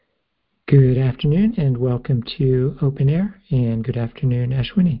afternoon and welcome to Open Air, and good afternoon,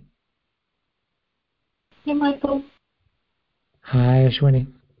 Ashwini. Hey, Michael. Hi, Ashwini.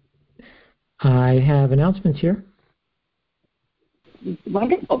 I have announcements here.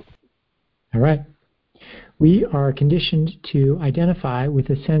 Wonderful. All right. We are conditioned to identify with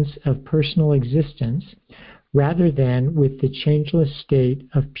a sense of personal existence rather than with the changeless state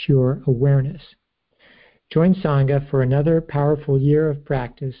of pure awareness. Join Sangha for another powerful year of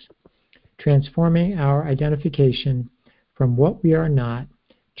practice, transforming our identification from what we are not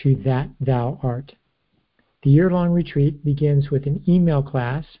to that thou art. The year-long retreat begins with an email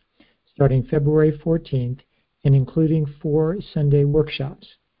class starting February 14th and including 4 Sunday workshops.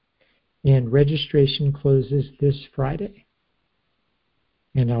 And registration closes this Friday.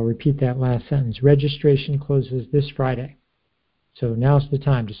 And I'll repeat that last sentence. Registration closes this Friday. So now's the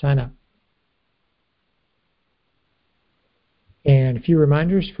time to sign up. And a few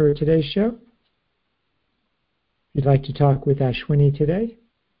reminders for today's show. If you'd like to talk with Ashwini today,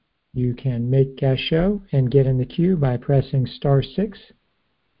 you can make a show and get in the queue by pressing *6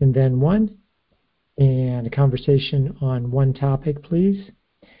 and then 1. And a conversation on one topic, please.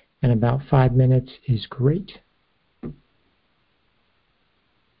 And about 5 minutes is great.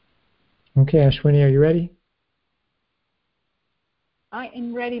 Okay, Ashwini, are you ready? I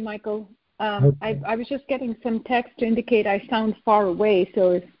am ready, Michael. Okay. I was just getting some text to indicate I sound far away,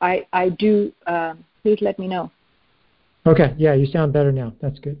 so if I do, please let me know. Okay, yeah, you sound better now.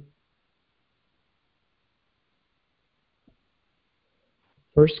 That's good.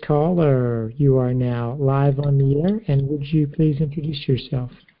 First caller, you are now live on the air, and would you please introduce yourself?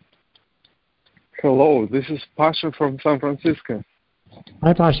 Hello, this is Pasha from San Francisco.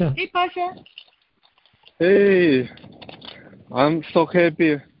 Hi, Pasha. Hey, Pasha. Hey, I'm so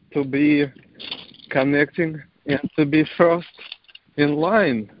happy to be connecting and to be first in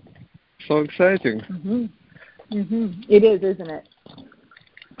line. So exciting. It is, isn't it?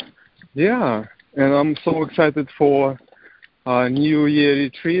 Yeah, and I'm so excited for New Year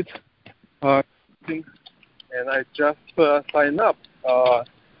retreat. And I just signed up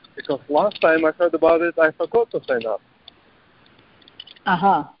because last time I heard about it, I forgot to sign up.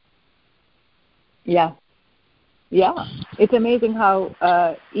 Yeah. It's amazing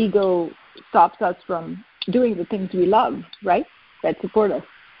how ego stops us from doing the things we love, right? That support us.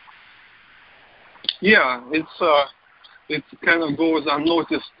 Yeah, it kind of goes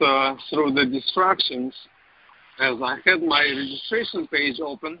unnoticed through the distractions, as I had my registration page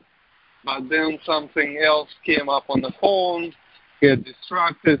open, but then something else came up on the phone, get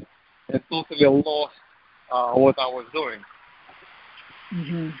distracted, and totally lost what I was doing.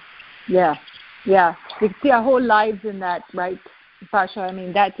 Yeah. We see our whole lives in that, right, Pasha? I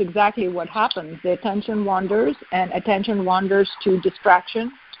mean, that's exactly what happens. The attention wanders, and attention wanders to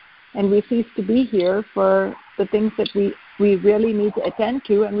distraction, and we cease to be here for the things that we really need to attend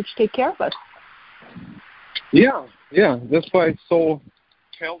to and which take care of us. Yeah. That's why it's so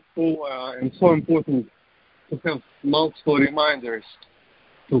helpful and so important to have multiple reminders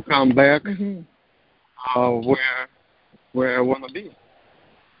to come back where I want to be.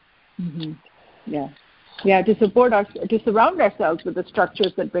 Yeah, to support us, to surround ourselves with the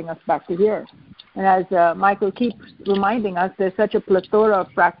structures that bring us back to here. And as Michael keeps reminding us, there's such a plethora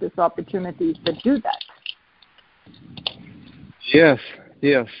of practice opportunities that do that. Yes,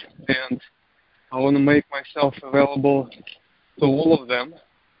 and I want to make myself available to all of them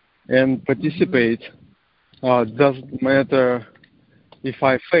and participate. Doesn't matter if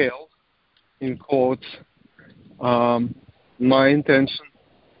I fail, in quotes. My intention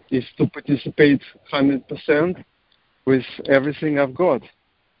is to participate 100% with everything I've got.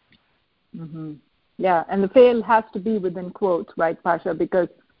 Yeah, and the fail has to be within quotes, right, Pasha? Because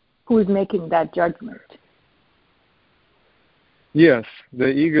who's making that judgment? Yes, the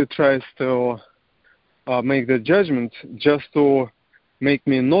ego tries to make the judgment just to make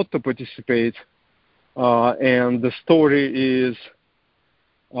me not to participate, and the story is,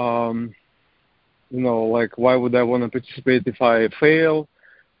 like, why would I want to participate if I fail,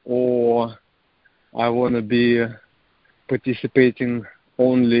 or I want to be participating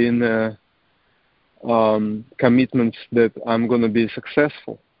only in commitments that I'm going to be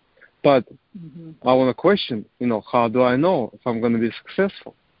successful. But I want to question, how do I know if I'm going to be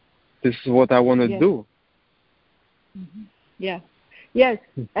successful? This is what I want to do. Yes,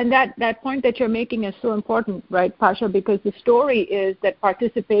 and that point that you're making is so important, right, Pasha? Because the story is that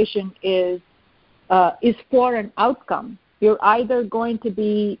participation is for an outcome. You're either going to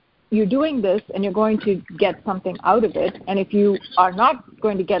be, you're doing this and you're going to get something out of it, and if you are not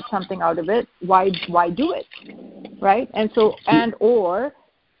going to get something out of it, why do it, right? And so, or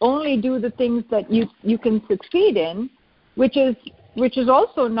only do the things that you can succeed in, which is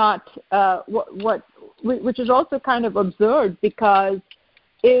also not which is also kind of absurd, because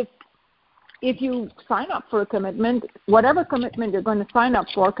if you sign up for a commitment, whatever commitment you're going to sign up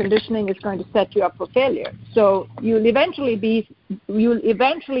for, conditioning is going to set you up for failure. So you'll eventually be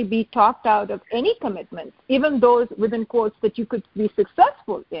talked out of any commitment, even those within quotes that you could be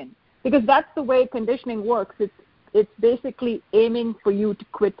successful in, because that's the way conditioning works. It's basically aiming for you to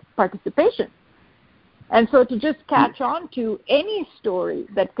quit participation. And so to just catch on to any story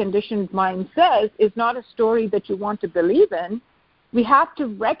that conditioned mind says is not a story that you want to believe in. We have to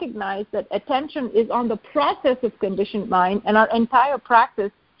recognize that attention is on the process of conditioned mind, and our entire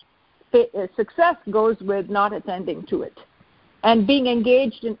practice success goes with not attending to it and being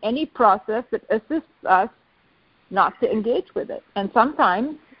engaged in any process that assists us not to engage with it. And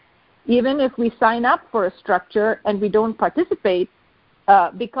sometimes, even if we sign up for a structure and we don't participate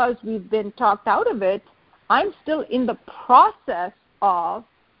because we've been talked out of it, I'm still in the process of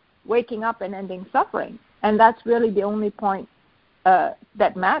waking up and ending suffering. And that's really the only point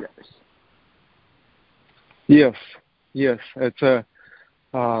that matters. Yes. It's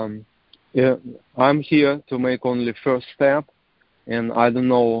I'm here to make only first step, and I don't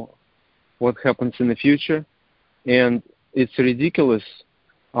know what happens in the future. And it's ridiculous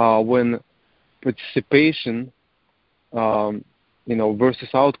when participation, versus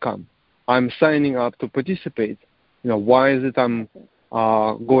outcome. I'm signing up to participate. Why is it I'm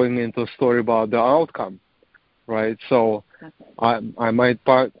going into a story about the outcome, right? So I might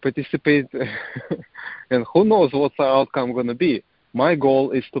participate, and who knows what's the outcome going to be. My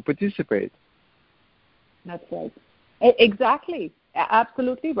goal is to participate. That's right. Exactly.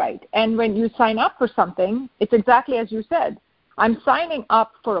 Absolutely right. And when you sign up for something, it's exactly as you said. I'm signing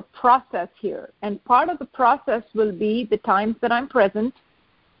up for a process here. And part of the process will be the times that I'm present,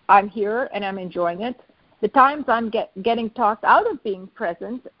 I'm here and I'm enjoying it. The times I'm getting talked out of being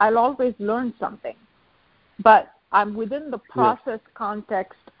present, I'll always learn something. But I'm within the process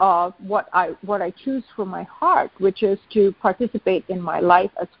context of what I choose from my heart, which is to participate in my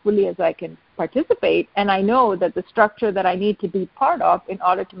life as fully as I can participate. And I know that the structure that I need to be part of in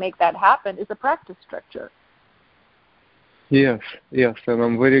order to make that happen is a practice structure. Yes, and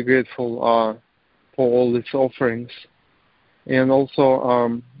I'm very grateful for all its offerings. And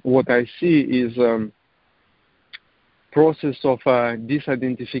also what I see is process of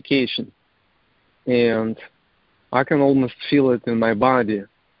disidentification. And I can almost feel it in my body.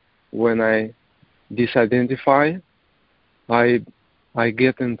 When I disidentify, I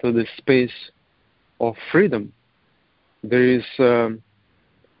get into the space of freedom. There is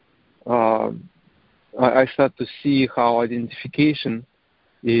I start to see how identification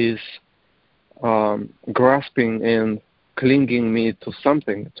is grasping and clinging me to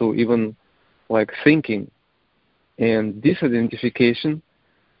something, to even like thinking. And disidentification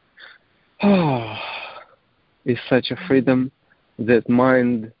is such a freedom that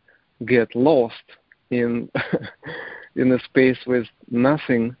mind get lost in in a space with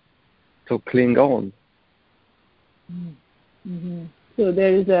nothing to cling on. Mm-hmm. So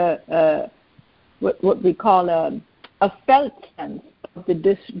there is a what we call a felt sense of the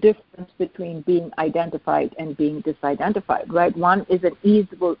difference between being identified and being disidentified, right? One is an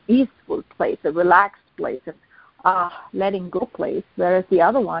easeful place, a relaxed place, a letting go place, whereas the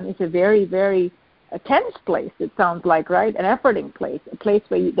other one is a very, very tense place, it sounds like, right? An efforting place, a place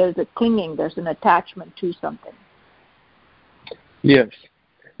where there's a clinging, there's an attachment to something. Yes.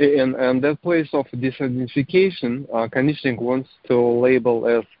 And that place of disidentification, conditioning wants to label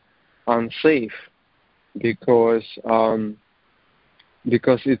as unsafe because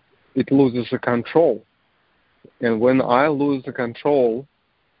it loses the control. And when I lose the control,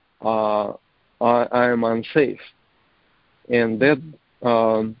 I am unsafe. And that's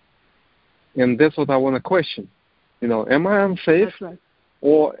what I want to question. Am I unsafe? That's right.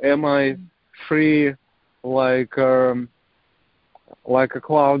 Or am I free like a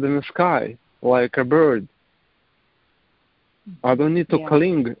cloud in the sky, like a bird? I don't need to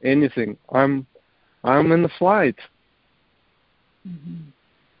cling anything. I'm in the flight.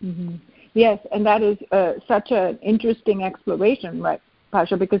 Mm-hmm. Mm-hmm. Yes, and that is such an interesting exploration, right,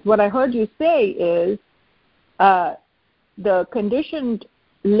 Pasha? Because what I heard you say is the conditioned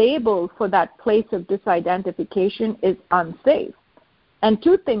label for that place of disidentification is unsafe. And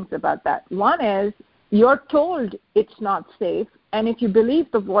two things about that. One is you're told it's not safe, and if you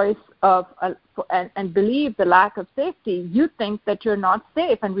believe the voice of and believe the lack of safety, you think that you're not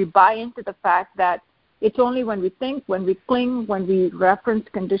safe, and we buy into the fact that it's only when we think, when we cling, when we reference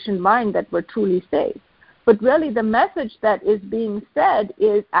conditioned mind that we're truly safe. But really the message that is being said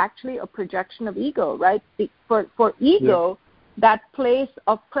is actually a projection of ego, right? For ego, that place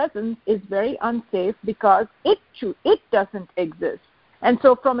of presence is very unsafe because it doesn't exist. And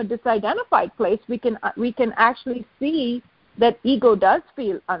so from a disidentified place, we can actually see that ego does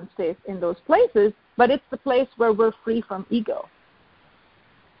feel unsafe in those places, but it's the place where we're free from ego.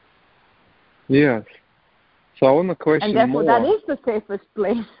 Yes. So I want to question more. And therefore, that is the safest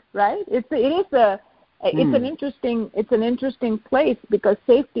place, right? It's an interesting place because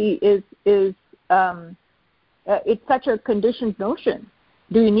safety is it's such a conditioned notion.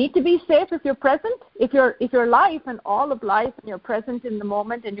 Do you need to be safe if you're present? If your life and all of life and you're present in the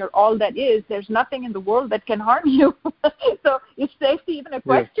moment and you're all that is, there's nothing in the world that can harm you. So is safety even a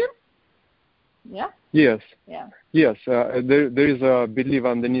question? Yeah. Yes. Yeah. Yes. There is a belief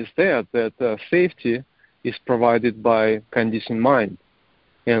underneath that safety is provided by conditioned mind,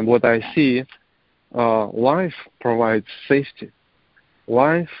 and what I see, life provides safety.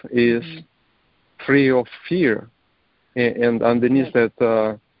 Life is free of fear, and underneath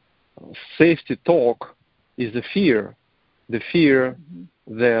that safety talk is the fear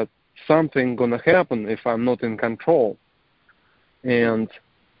that something gonna happen if I'm not in control. And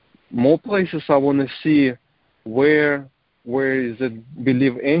more places I want to see where is it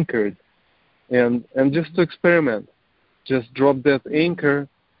belief anchored, and just to experiment, just drop that anchor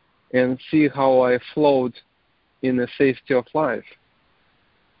and see how I float in the safety of life.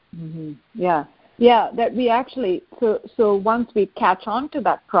 Yeah, that we actually, so once we catch on to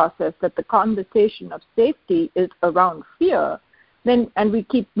that process, that the conversation of safety is around fear, then, and we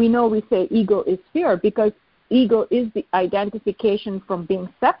say ego is fear because ego is the identification from being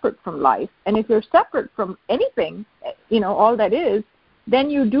separate from life. And if you're separate from anything, all that is,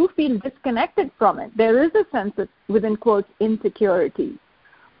 then you do feel disconnected from it. There is a sense of, within quotes, insecurity.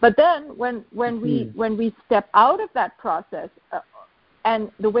 But then when we step out of that process,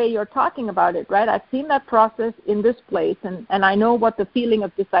 and the way you're talking about it, right? I've seen that process in this place, and I know what the feeling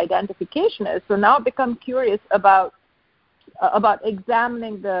of disidentification is. So now I become curious about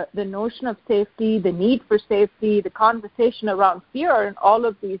examining the notion of safety, the need for safety, the conversation around fear in all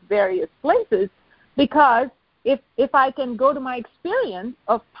of these various places, because if I can go to my experience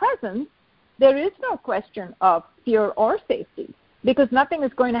of presence, there is no question of fear or safety, because nothing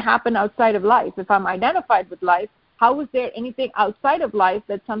is going to happen outside of life. If I'm identified with life, how is there anything outside of life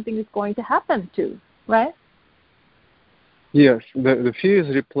that something is going to happen to, right? Yes, the fear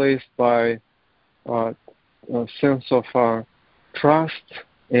is replaced by a sense of trust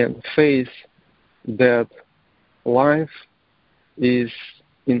and faith that life is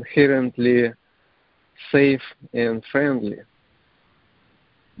inherently safe and friendly.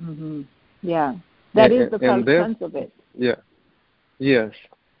 Yeah, that is the felt sense of it. Yeah, yes,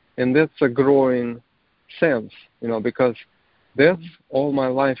 and that's a growing sense, because that's all my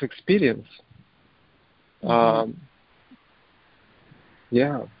life experience. Yeah.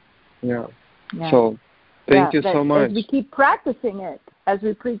 So thank you so much. As we keep practicing it,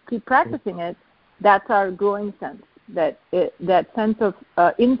 that's our growing sense, that sense of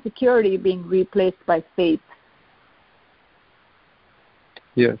insecurity being replaced by faith.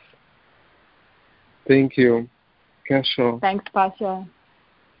 Yes. Thank you, Kasho. Thanks, Pasha.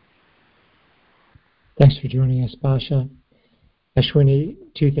 Thanks for joining us, Pasha. Ashwini,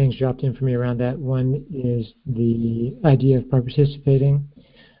 two things dropped in for me around that. One is the idea of participating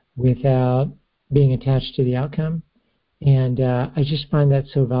without being attached to the outcome. And I just find that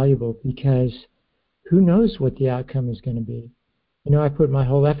so valuable because who knows what the outcome is going to be? I put my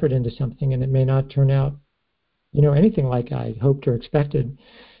whole effort into something and it may not turn out, anything like I hoped or expected.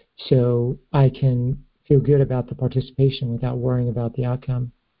 So I can feel good about the participation without worrying about the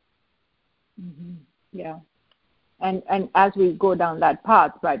outcome. Yeah. And as we go down that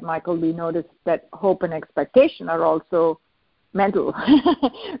path, right, Michael, we notice that hope and expectation are also mental,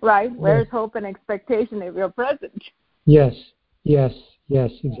 right? Where's hope and expectation if you're present? Yes,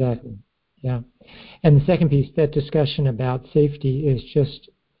 exactly. Yeah. And the second piece, that discussion about safety is just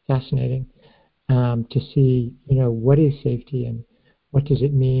fascinating to see, what is safety and what does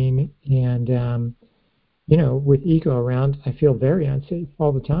it mean? And, with ego around, I feel very unsafe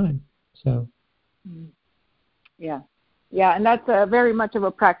all the time. So. Yeah, and that's very much of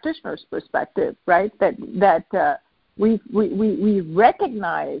a practitioner's perspective, right? That we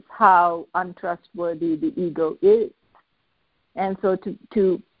recognize how untrustworthy the ego is, and so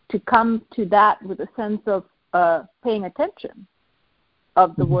to come to that with a sense of paying attention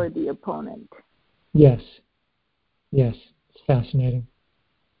of the worthy opponent. Yes, it's fascinating.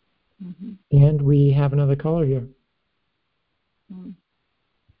 And we have another caller here.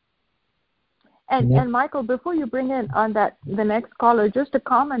 And Michael, before you bring in on that the next caller, just a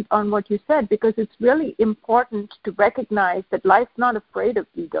comment on what you said, because it's really important to recognize that life's not afraid of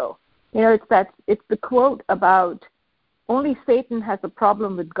ego. It's the quote about only Satan has a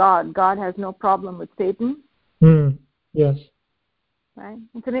problem with God. God has no problem with Satan. Yes. Right.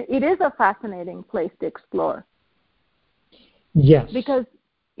 It is a fascinating place to explore. Yes. Because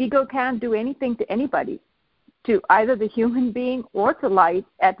ego can't do anything to anybody, to either the human being or to light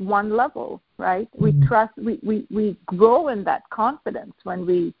at one level, right? We trust, we grow in that confidence when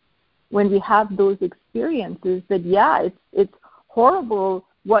we have those experiences that, it's horrible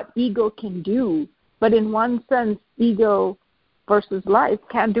what ego can do, but in one sense, ego versus life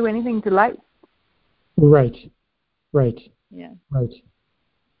can't do anything to life. Right. Yeah. Right.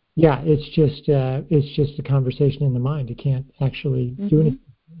 Yeah, it's just a conversation in the mind. It can't actually do anything.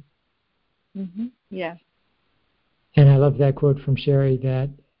 Mm-hmm. Yeah. And I love that quote from Sherry that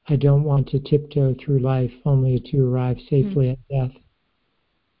I don't want to tiptoe through life only to arrive safely at death.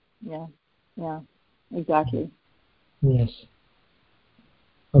 Yeah, exactly. Yes.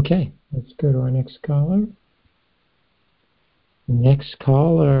 Okay, let's go to our next caller. Next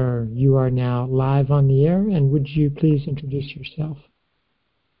caller, you are now live on the air, and would you please introduce yourself?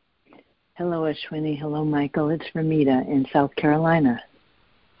 Hello, Ashwini. Hello, Michael. It's Ramita in South Carolina.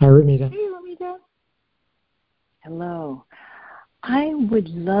 Hi, Ramita. Hey, Ramita. Hello. I would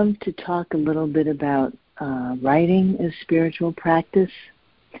love to talk a little bit about writing as spiritual practice.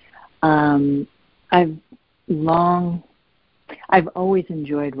 I've always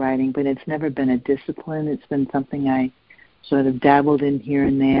enjoyed writing, but it's never been a discipline. It's been something I sort of dabbled in here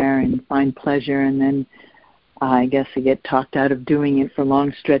and there and find pleasure, and then I guess I get talked out of doing it for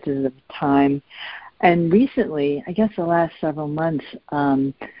long stretches of time. And recently, I guess the last several months,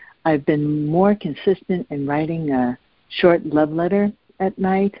 I've been more consistent in writing a short love letter at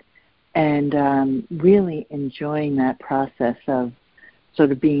night, and really enjoying that process of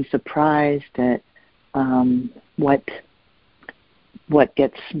sort of being surprised at what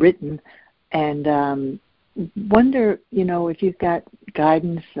gets written, and wonder, if you've got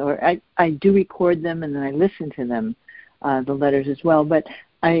guidance, or I do record them and then I listen to them, the letters as well. But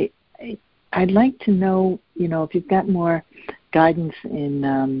I'd like to know, if you've got more guidance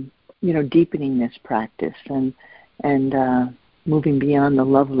in, deepening this practice and moving beyond the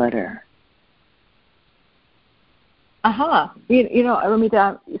love letter.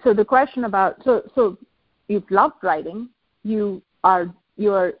 Ramita, so the question about, so you've loved writing,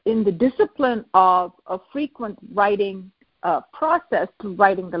 you're in the discipline of a frequent writing process to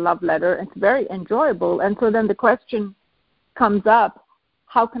writing the love letter. It's very enjoyable. And so then the question comes up,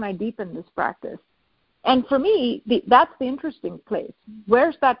 how can I deepen this practice? And for me, that's the interesting place.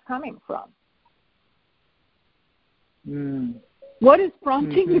 Where's that coming from? What is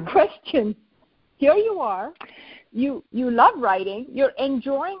prompting the question? Here you are. You love writing. You're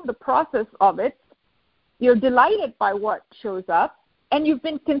enjoying the process of it. You're delighted by what shows up. And you've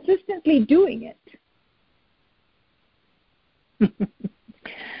been consistently doing it.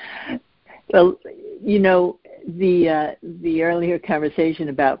 Well, the earlier conversation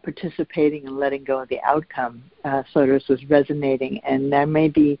about participating and letting go of the outcome sort of was resonating, and I may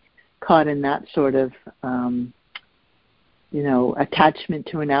be caught in that sort of, attachment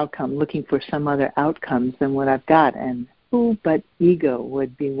to an outcome, looking for some other outcomes than what I've got. And who but ego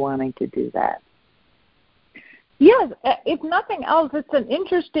would be wanting to do that? Yes, if nothing else,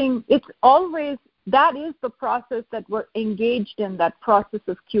 it's always, that is the process that we're engaged in, that process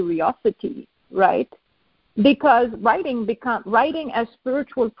of curiosity, right? Because writing as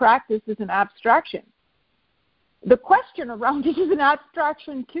spiritual practice is an abstraction. The question around it is an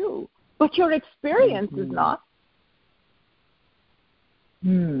abstraction too, but your experience is not.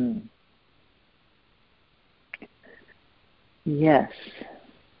 Yes.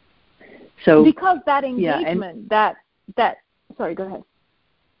 So because that engagement, that sorry, go ahead.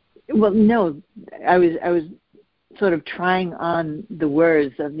 Well, no, I was sort of trying on the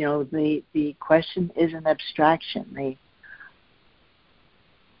words of, the question is an abstraction.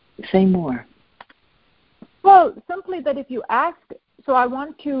 Say more. Well, simply that if you ask, so I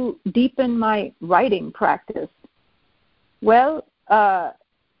want to deepen my writing practice. Well,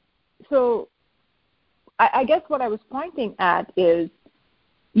 so I guess what I was pointing at is,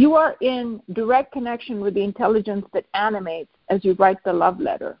 you are in direct connection with the intelligence that animates as you write the love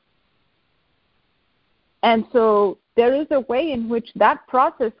letter. And so there is a way in which that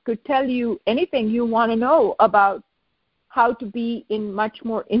process could tell you anything you want to know about how to be in much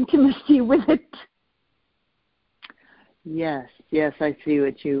more intimacy with it. Yes, I see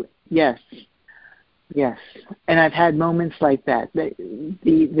yes. And I've had moments like that.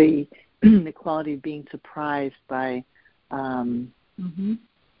 The the quality of being surprised by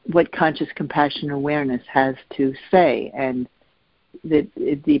what conscious compassion awareness has to say, and that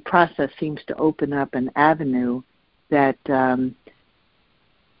the process seems to open up an avenue that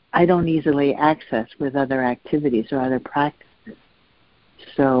I don't easily access with other activities or other practices.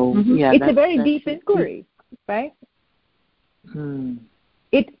 So, it's a very deep inquiry, right?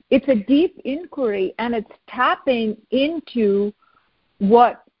 It's a deep inquiry, and it's tapping into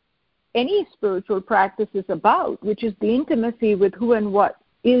what any spiritual practice is about, which is the intimacy with who and what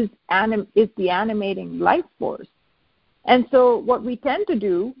is the animating life force. And so what we tend to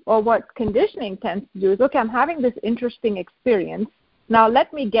do, or what conditioning tends to do, is, okay, I'm having this interesting experience. Now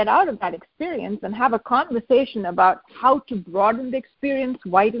let me get out of that experience and have a conversation about how to broaden the experience,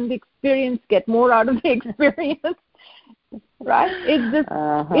 widen the experience, get more out of the experience. Right? It's this.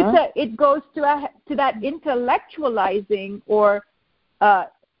 It goes to that intellectualizing, or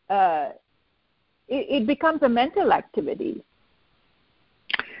it becomes a mental activity.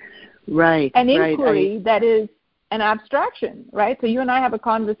 Right. An inquiry that is an abstraction, right? So you and I have a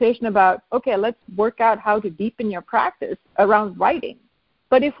conversation about, okay, let's work out how to deepen your practice around writing.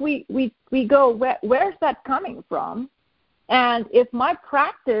 But if we go, where's that coming from? And if my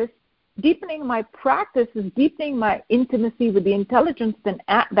practice, deepening my practice is deepening my intimacy with the intelligence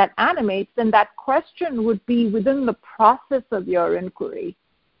that animates, then that question would be within the process of your inquiry,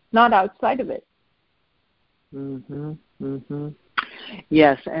 not outside of it.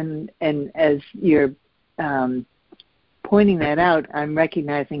 Yes, and as you're pointing that out, I'm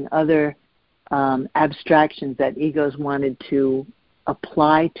recognizing other abstractions that egos wanted to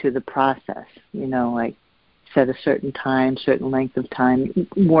apply to the process, like set a certain time, certain length of time,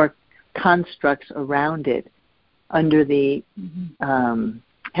 more constructs around it under the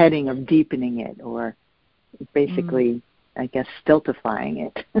heading of deepening it, or basically, I guess, stultifying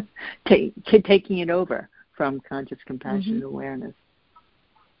it, taking it over from conscious compassion awareness.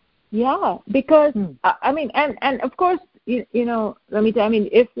 Yeah, because I mean, and of course, let me tell you,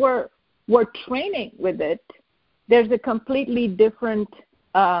 if we're training with it, there's a completely different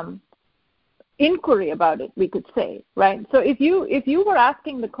inquiry about it, we could say, right? So if you were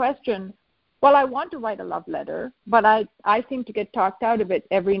asking the question, well, I want to write a love letter, but I seem to get talked out of it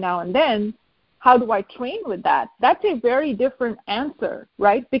every now and then, how do I train with that? That's a very different answer,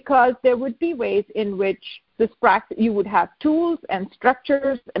 right? Because there would be ways in which this practice, you would have tools and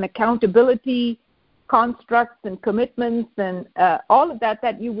structures and accountability, constructs and commitments and all of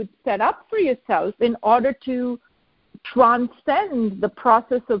that you would set up for yourself in order to transcend the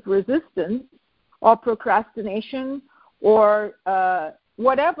process of resistance or procrastination or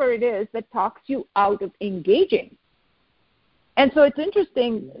whatever it is that talks you out of engaging. And so it's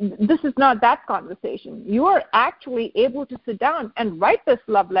interesting, this is not that conversation. You are actually able to sit down and write this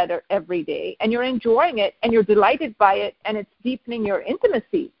love letter every day, and you're enjoying it, and you're delighted by it, and it's deepening your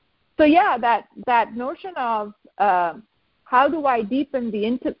intimacy. So yeah, that notion of how do I deepen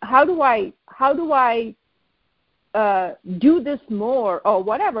the how do I do this more or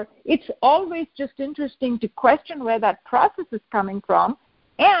whatever, it's always just interesting to question where that process is coming from.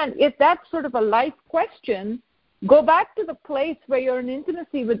 And if that's sort of a life question, go back to the place where you're in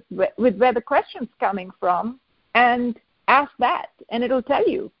intimacy with where the question's coming from and ask that, and it'll tell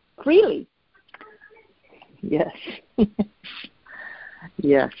you freely. Yes.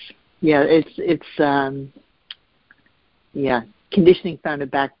 Yes. Yeah, it's conditioning found a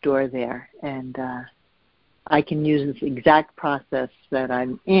back door there, and I can use this exact process that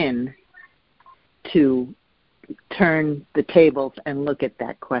I'm in to turn the tables and look at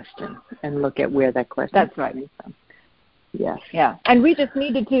that question and look at where that question is coming from. Yes. Yeah. And we just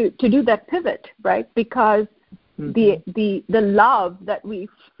needed to do that pivot, right? Because the love that we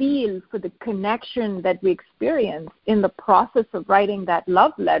feel for the connection that we experience in the process of writing that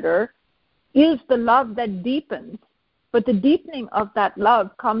love letter is the love that deepens. But the deepening of that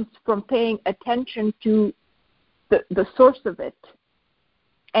love comes from paying attention to the source of it,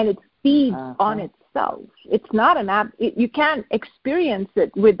 and it feeds on itself. It's not you can't experience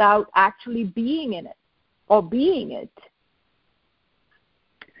it without actually being in it or being it.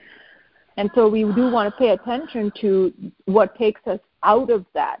 And so we do want to pay attention to what takes us out of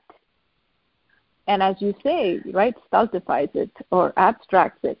that. And as you say, right, stultifies it or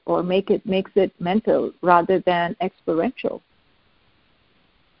abstracts it or makes it mental rather than experiential.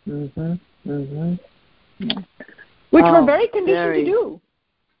 Yeah. Which we're very conditioned to do.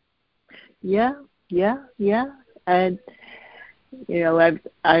 Yeah. And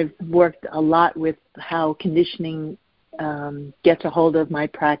I've worked a lot with how conditioning gets a hold of my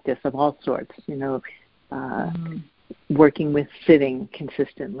practice of all sorts. working with sitting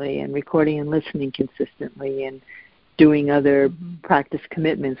consistently and recording and listening consistently and doing other practice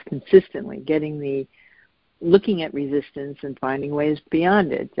commitments consistently, looking at resistance and finding ways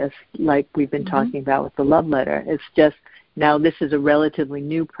beyond it, just like we've been talking about with the love letter. It's just now this is a relatively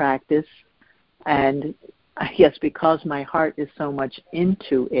new practice, and I guess because my heart is so much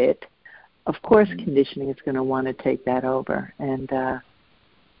into it, of course conditioning is going to want to take that over and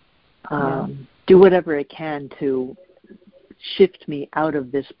do whatever it can to shift me out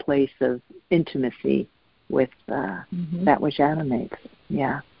of this place of intimacy with that which animates.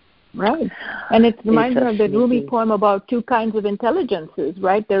 Yeah. Right. And it reminds me of the Rumi poem about two kinds of intelligences,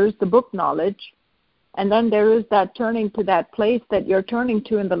 right? There is the book knowledge, and then there is that turning to that place that you're turning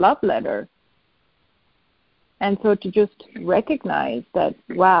to in the love letter. And so to just recognize that,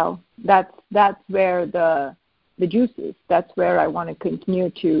 wow, that's where the juice is. That's where I want to continue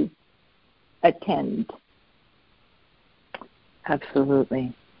to attend.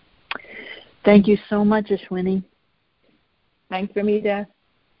 Absolutely. Thank you so much, Ashwini. Thanks, Ramita.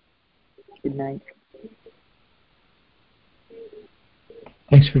 Good night.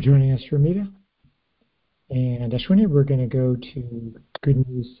 Thanks for joining us, Ramita. And Ashwini, we're going to go to Good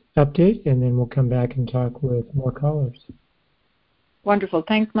News Update, and then we'll come back and talk with more callers. Wonderful.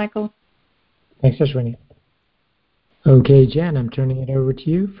 Thanks, Michael. Thanks, Ashwini. Okay, Jen, I'm turning it over to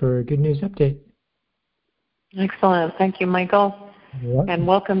you for a Good News Update. Excellent. Thank you, Michael. And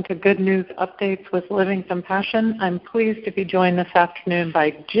welcome to Good News Updates with Living Compassion. I'm pleased to be joined this afternoon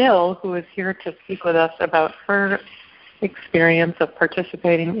by Jill, who is here to speak with us about her experience of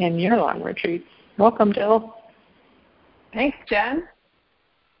participating in year-long retreats. Welcome, Jill. Thanks, Jen.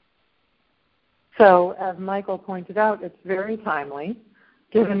 So, as Michael pointed out, it's very timely,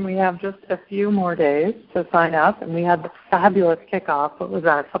 given we have just a few more days to sign up, and we had the fabulous kickoff, what was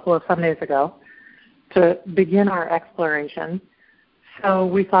that, a couple of Sundays ago, to begin our exploration. So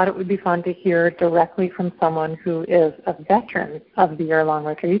we thought it would be fun to hear directly from someone who is a veteran of the year-long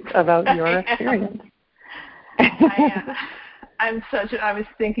retreats about your experience. I was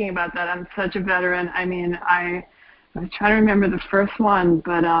thinking about that. I'm such a veteran. I mean, I was trying to remember the first one,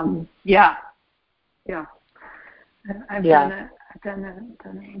 but yeah. I've done it. I've done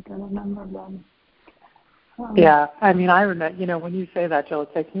a number of them. Yeah, I mean, I remember, when you say that, Jill,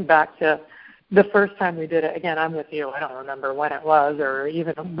 it takes me back to the first time we did it. Again, I'm with you. I don't remember when it was or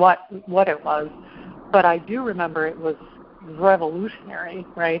even what it was, but I do remember it was revolutionary,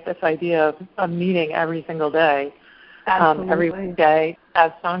 right? This idea of meeting every single day, every day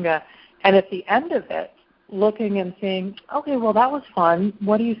as Sangha. And at the end of it, looking and seeing, okay, well, that was fun.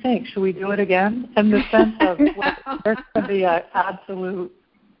 What do you think? Should we do it again? And the sense of there's going to be an absolute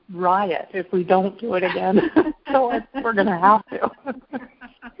riot if we don't do it again. So we're going to have to.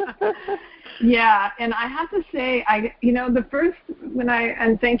 Yeah, and I have to say, the first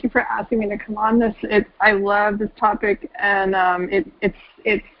and thank you for asking me to come on this. I love this topic, and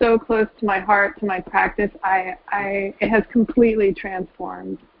it's so close to my heart, to my practice. It has completely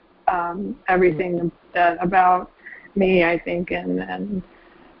transformed everything about me, I think, and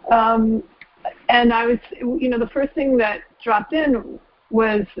I was, the first thing that dropped in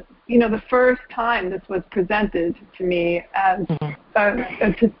was, the first time this was presented to me as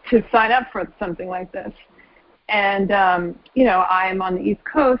to sign up for something like this. And, I'm on the East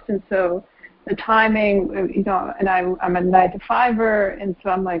Coast, and so the timing, and I'm a 9 to 5er, and so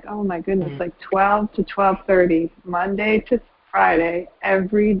I'm like, oh my goodness, like 12 to 12:30, Monday to Friday,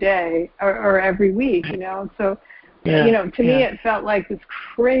 every day or every week, So, to me it felt like this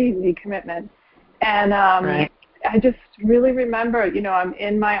crazy commitment. And I just really remember, I'm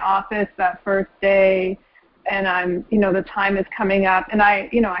in my office that first day, and I'm, the time is coming up, and I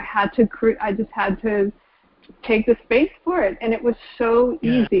just had to take the space for it, and it was so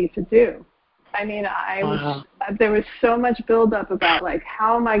easy to do. I mean, there was so much buildup about like,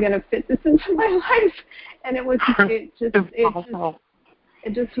 how am I going to fit this into my life? And it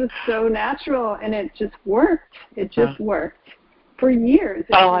just was so natural, and it just worked. It just worked for years.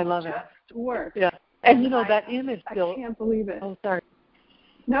 I love it. It worked. Yeah. And that image, Jill. I can't believe it. Oh, sorry.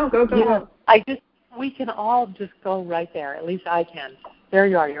 No, go. We can all just go right there. At least I can. There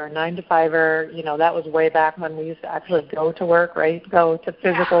you are. You're a 9 to 5er. That was way back when we used to actually go to work, right? Go to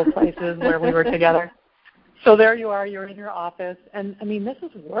physical places where we were together. So there you are. You're in your office, and I mean, this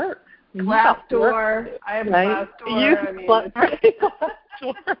is work. Glassdoor. I have a Glassdoor.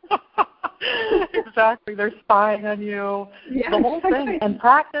 Exactly. They're spying on you. Yeah, the whole thing. And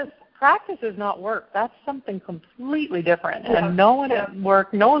practice is not work. That's something completely different. Yeah. And no one at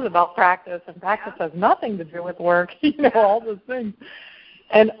work knows about practice, and practice has nothing to do with work, all those things.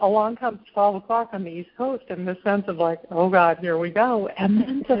 And along comes 12 o'clock on the East Coast in the sense of like, oh, God, here we go. And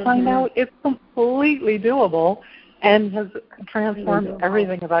then to find out it's completely doable and has transformed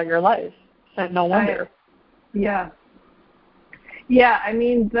everything about your life. And no wonder. Yeah, I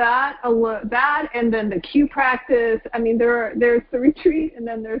mean, that and then the cue practice. I mean, there's the retreat, and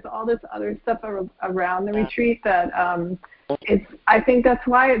then there's all this other stuff around the retreat that I think that's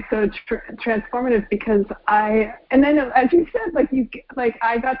why it's so transformative, because and then as you said,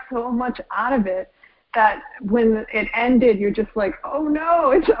 I got so much out of it that when it ended, you're just like, oh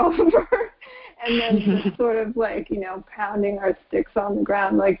no, it's over. And then just sort of pounding our sticks on the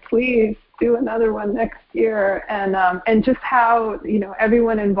ground, like, please do another one next year. And just how,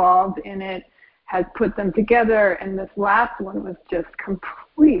 everyone involved in it has put them together. And this last one was just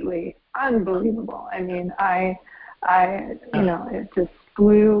completely unbelievable. I mean, it just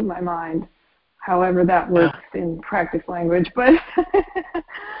blew my mind, however that works in practice language. But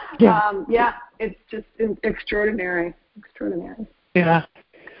it's just extraordinary. Yeah.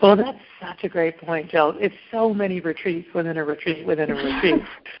 Well, that's such a great point, Jill. It's so many retreats within a retreat within a retreat.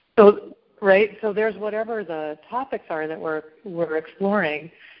 So, right? So there's whatever the topics are that we're exploring,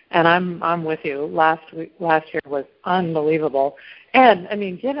 and I'm with you. Last year was unbelievable, and I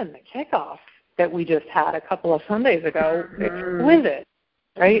mean, given the kickoff that we just had a couple of Sundays ago, exquisite,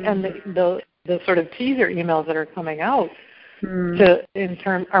 right? And the sort of teaser emails that are coming out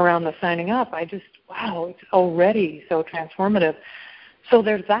around the signing up, it's already so transformative. So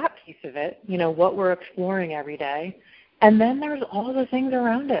there's that piece of it, what we're exploring every day. And then there's all the things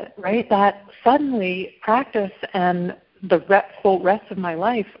around it, right? That suddenly practice and the rest of my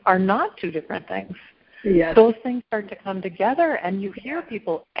life are not two different things. Yes. Those things start to come together, and you hear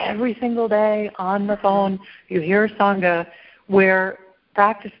people every single day on the phone. You hear Sangha where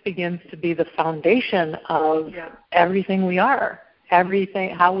practice begins to be the foundation of everything we are,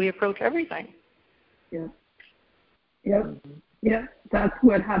 how we approach everything. Yeah. Yep. Yeah, that's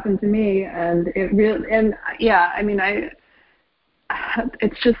what happened to me, and it really, I mean,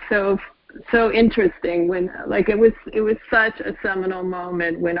 it's just so interesting when, it was such a seminal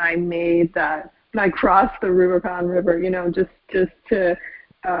moment when I made that, when I crossed the Rubicon River, just to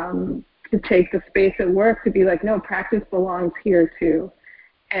take the space at work to be like, no, practice belongs here too,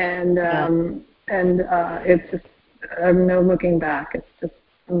 and it's just, no looking back. It's just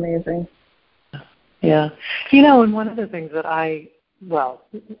amazing. Yeah. And one of the things that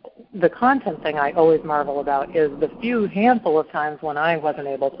the content thing I always marvel about is the handful of times when I wasn't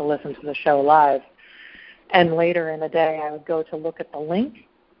able to listen to the show live, and later in the day I would go to look at the link.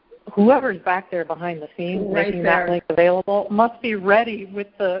 Whoever's back there behind the scenes making that link available must be ready with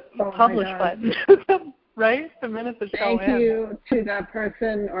the publish button, right? The minute the show ends. Thank you to that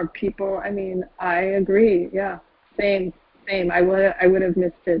person or people. I mean, I agree. Yeah, same. I would have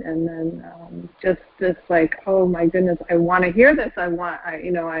missed it, and then just this oh my goodness, I want to hear this.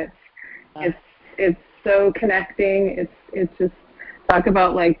 It's so connecting. It's just talk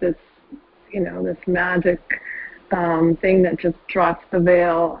about this, this magic thing that just drops the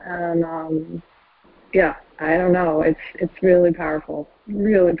veil, and I don't know. It's really powerful,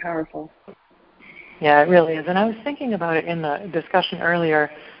 really powerful. Yeah, it really is. And I was thinking about it in the discussion earlier.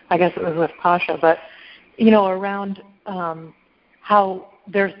 I guess it was with Pasha, but around how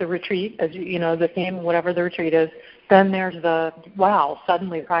there's the retreat, as the theme, whatever the retreat is. Then there's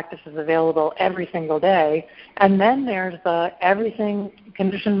suddenly practice is available every single day. And then there's everything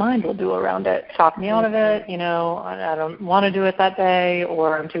conditioned mind will do around it. Talk me out of it, I don't want to do it that day,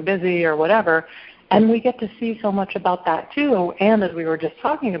 or I'm too busy, or whatever. And we get to see so much about that too. And as we were just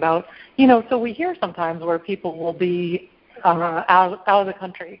talking about, so we hear sometimes where people will be out of the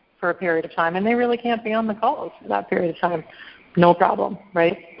country for a period of time, and they really can't be on the calls for that period of time. No problem,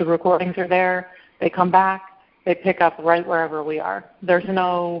 right? The recordings are there. They come back. They pick up right wherever we are. There's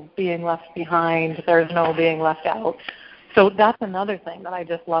no being left behind. There's no being left out. So that's another thing that I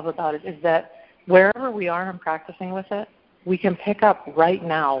just love about it, is that wherever we are and practicing with it, we can pick up right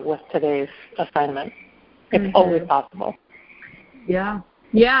now with today's assignment. It's always possible. Yeah.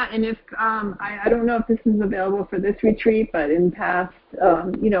 Yeah, and if I don't know if this is available for this retreat, but in past,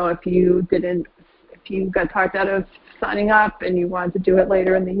 if you got talked out of signing up and you wanted to do it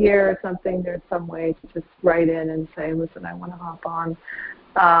later in the year or something, there's some way to just write in and say, listen, I want to hop on.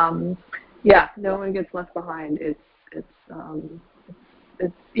 No one gets left behind. It's the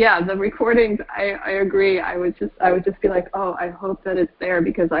recordings. I agree. I would just be like, oh, I hope that it's there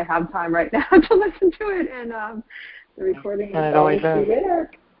because I have time right now to listen to it, and the recording will always be there.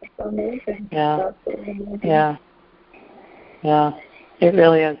 It's amazing. Yeah. Amazing. Yeah, it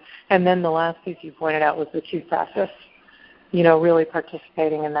really is. And then the last piece you pointed out was the cue practice, really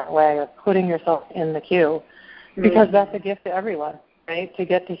participating in that way of putting yourself in the queue, because that's a gift to everyone, right? To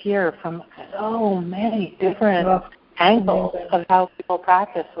get to hear from so many different angles of how people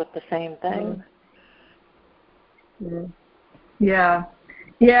practice with the same thing. Yeah.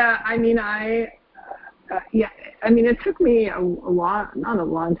 I mean, it took me not a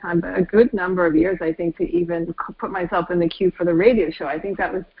long time, but a good number of years, I think, to even put myself in the queue for the radio show. I think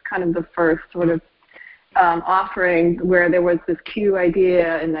that was kind of the first sort of offering where there was this queue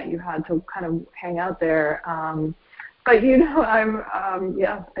idea and that you had to kind of hang out there. But when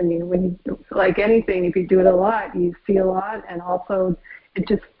you, like anything, if you do it a lot, you see a lot, and also it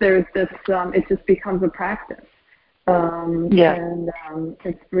just becomes a practice. And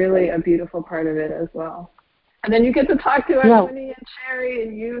it's really a beautiful part of it as well. And then you get to talk to everybody and Sherry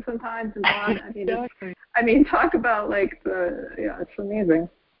and you sometimes and Dawn. Talk about it's amazing,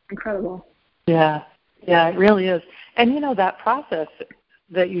 incredible. Yeah, it really is. And that process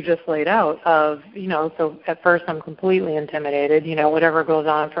that you just laid out of, so at first I'm completely intimidated, whatever goes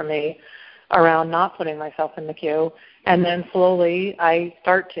on for me around not putting myself in the queue. And then slowly I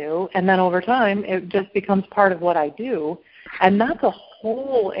start to, and then over time it just becomes part of what I do. And that's a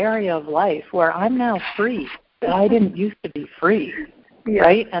whole area of life where I'm now free. I didn't used to be free,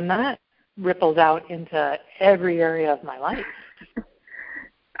 right? And that ripples out into every area of my life.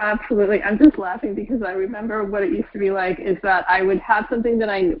 Absolutely. I'm just laughing because I remember what it used to be like is that I would have something that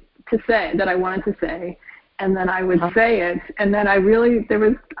I wanted to say, and then I would say it, and then I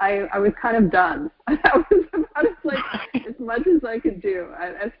was kind of done. That was about as much as I could do.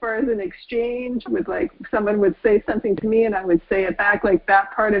 As far as an exchange with someone would say something to me and I would say it back,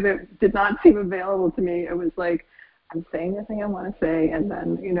 that part of it did not seem available to me. It was I'm saying the thing I want to say, and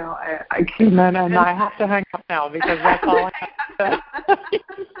then I can't. And I have to hang up now because that's all I have to say.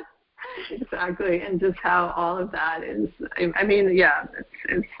 Exactly, and just how all of that is. It's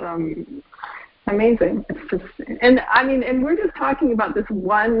amazing. It's just, and we're just talking about this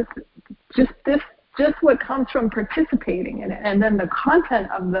one, just what comes from participating in it, and then the content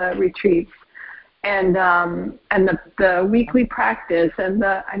of the retreats, and the weekly practice, and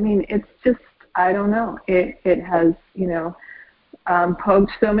it's just, I don't know, it has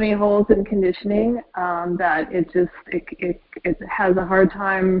poked so many holes in conditioning that it has a hard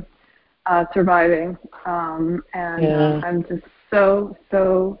time surviving, I'm just so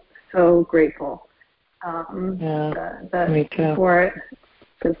grateful me too. for it.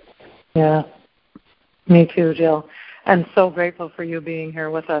 Me too, Jill. And so grateful for you being here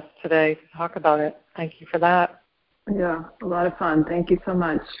with us today to talk about it. Thank you for that. Yeah, a lot of fun. Thank you so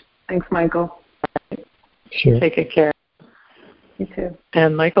much. Thanks, Michael. Sure. Take good care. You too.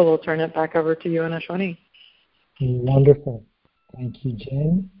 And Michael, we'll turn it back over to you and Ashwini. Wonderful. Thank you,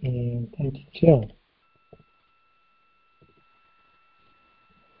 Jen, and thank you, Jill.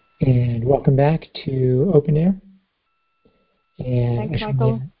 And welcome back to Open Air. And thanks,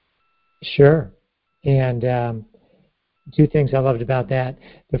 Michael. Sure. And two things I loved about that.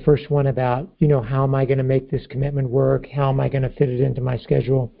 The first one about, how am I going to make this commitment work? How am I going to fit it into my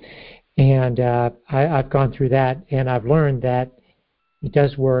schedule? And I've gone through that, and I've learned that it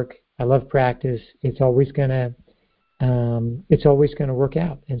does work. I love practice. It's always going to work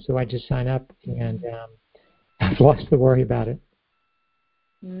out. And so I just sign up, and I've lost the worry about it.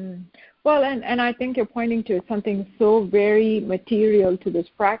 Well, and I think you're pointing to something so very material to this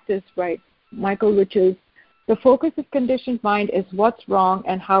practice, right, Michael, which is the focus of conditioned mind is what's wrong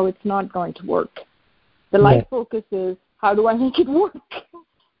and how it's not going to work. The life focus is how do I make it work?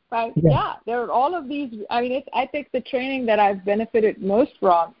 Right? Yeah, there are all of these. I think the training that I've benefited most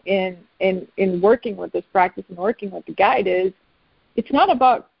from in working with this practice and working with the guide is it's not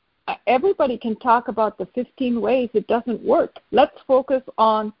about everybody can talk about the 15 ways it doesn't work. Let's focus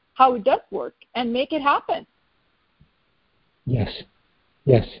on how it does work and make it happen. Yes.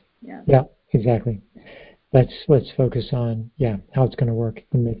 Yeah, Exactly. Let's focus on how it's going to work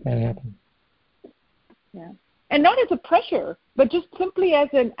and make that happen. Yeah. And not as a pressure, but just simply as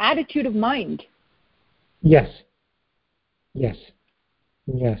an attitude of mind. Yes.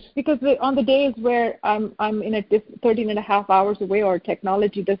 Because on the days where I'm in 13 and a half hours away, or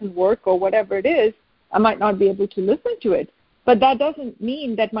technology doesn't work, or whatever it is, I might not be able to listen to it. But that doesn't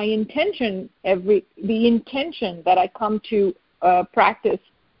mean that my intention, the intention that I come to practice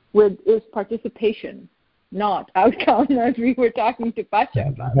with is participation, not outcome, as we were talking to Pasha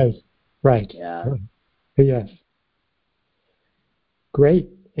about. Right. Yeah. Yes. Great.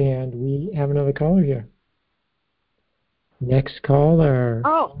 And we have another caller here. Next caller.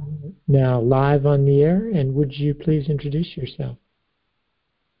 Now live on the air, and would you please introduce yourself?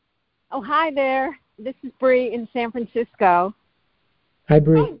 Oh, hi there. this is Bree in San Francisco. Hi,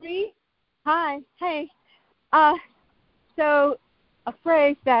 Bree. Hi, Bree. Hi. Hey. So a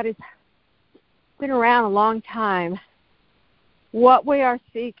phrase that has been around a long time, what we are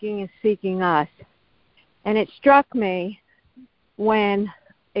seeking is seeking us. And it struck me when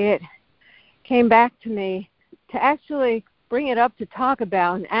it came back to me to actually bring it up to talk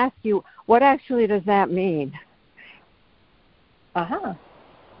about and ask you, what actually does that mean?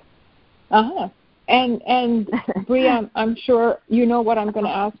 And Bree, I'm sure you know what I'm going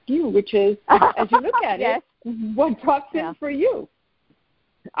to ask you, which is, as you look at yes. it, what drops in for you?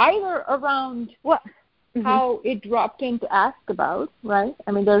 Either around how it dropped in to ask about, right?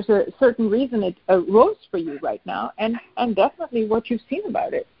 I mean, there's a certain reason it arose for you right now, and definitely what you've seen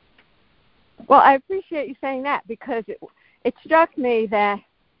about it. Well, I appreciate you saying that, because it struck me that,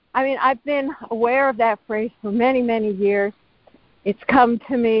 I mean, I've been aware of that phrase for many, many years. It's come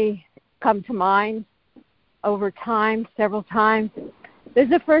to mind over time, several times. This is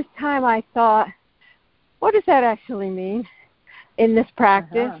the first time I thought, what does that actually mean in this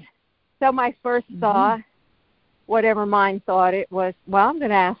practice? So my first thought, whatever mind thought it was, well, I'm going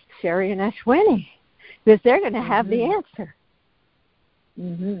to ask Sherry and Ashwini, because they're going to have the answer.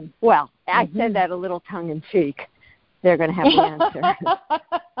 Well, I said that a little tongue-in-cheek. They're going to have the answer.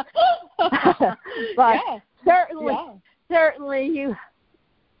 But certainly you,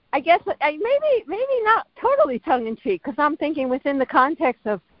 I guess, maybe not totally tongue-in-cheek, because I'm thinking within the context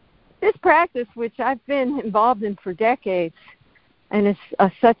of this practice, which I've been involved in for decades, and it's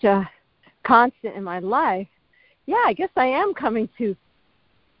such a constant in my life. Yeah, I guess I am coming to,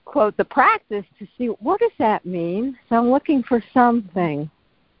 quote, the practice to see, what does that mean? So I'm looking for something.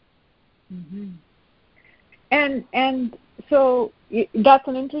 And so that's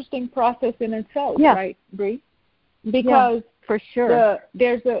an interesting process in itself, right, Bree? Because for sure,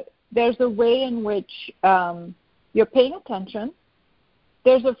 there's a way in which you're paying attention.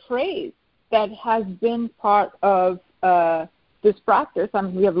 There's a phrase that has been part of this practice. I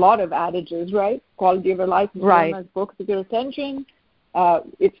mean, we have a lot of adages, right? Quality of your life is one as focus of your attention.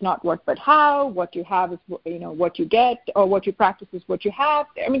 It's not what but how. What you have is what you get, or what you practice is what you have.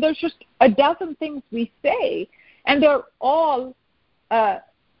 I mean, there's just a dozen things we say, and they're all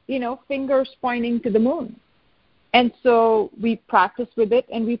fingers pointing to the moon. And so we practice with it,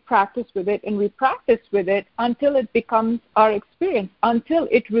 and we practice with it, and we practice with it until it becomes our experience, until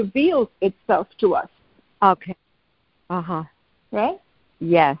it reveals itself to us. Okay. Right?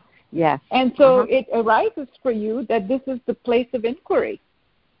 Yes. And so it arises for you that this is the place of inquiry.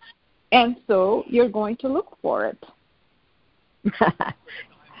 And so you're going to look for it.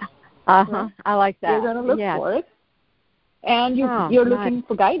 I like that. You're going to look for it. And you're looking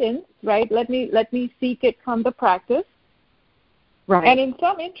for guidance, right? Let me seek it from the practice. Right. And in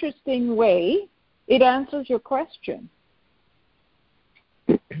some interesting way, it answers your question.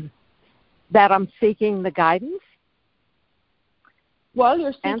 That I'm seeking the guidance? Well,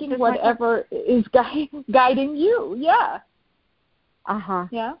 you're seeking whatever is guiding you. Yeah.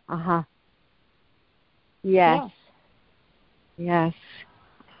 Yeah. Yes. Yes.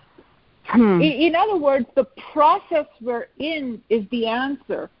 In other words, the process we're in is the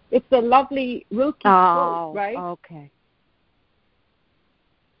answer. It's the lovely Rilke quote, right? Okay.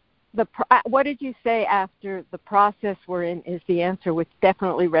 What did you say after the process we're in is the answer, which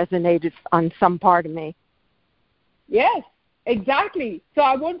definitely resonated on some part of me? Yes, exactly. So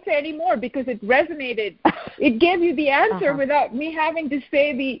I won't say any more because it resonated. It gave you the answer without me having to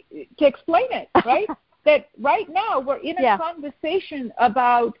to explain it, right? That right now we're in a conversation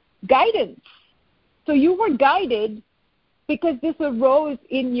about guidance. So you were guided because this arose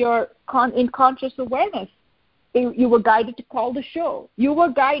in your in conscious awareness. You were guided to call the show. You were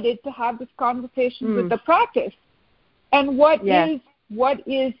guided to have this conversation with the practice. And what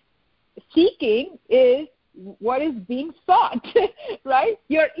is seeking is what is being sought, right?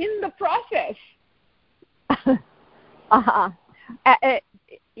 You're in the process.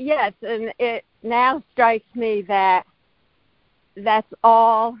 Yes, and it now strikes me that that's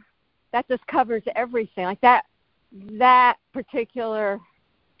all. That just covers everything. Like that particular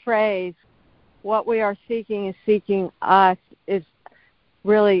phrase, what we are seeking is seeking us, is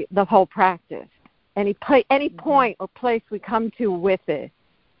really the whole practice. Any point or place we come to with it.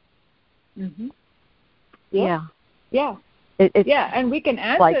 Yeah. And we can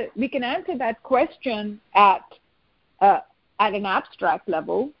answer that question at an abstract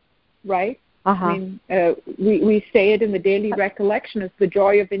level, right? I mean, we say it in the daily recollection. It's the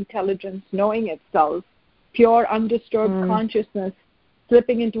joy of intelligence knowing itself, pure undisturbed consciousness,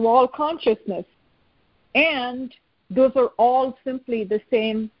 slipping into all consciousness. And those are all simply the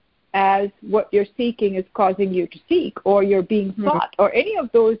same as what you're seeking is causing you to seek, or you're being sought, or any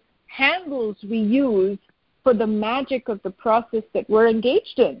of those handles we use for the magic of the process that we're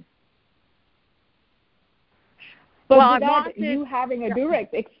engaged in. But without you having a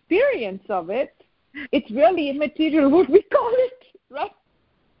direct experience of it, it's really immaterial what we call it, right?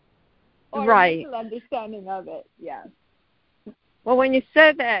 Or a mental understanding of it, yeah. Well, when you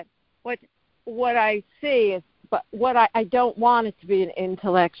said that, what I see is, but what I don't want it to be an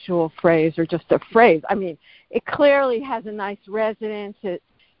intellectual phrase or just a phrase. I mean, it clearly has a nice resonance.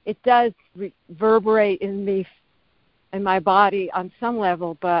 It does reverberate in me, in my body on some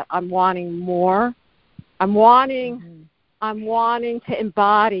level, but I'm wanting more. I'm wanting to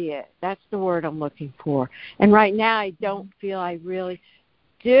embody it. That's the word I'm looking for. And right now I don't feel I really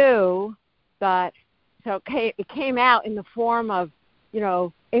do, but so it came out in the form of,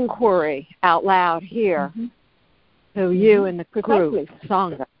 inquiry out loud here. So you and the group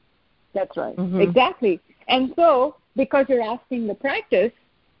song. That's right. Exactly. And so, because you're asking the practice,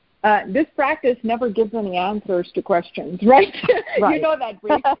 this practice never gives any answers to questions, right? You know that,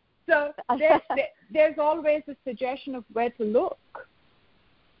 Bree. So there's always a suggestion of where to look.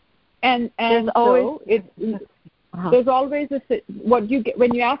 And there's always what you get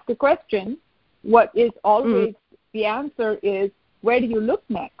when you ask a question. What is always the answer is, where do you look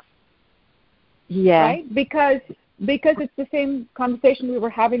next? Yeah. Right? Because it's the same conversation we were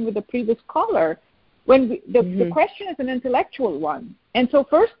having with the previous caller. When the question is an intellectual one, and so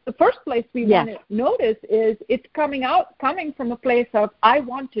the first place we want to notice is it's coming from a place of I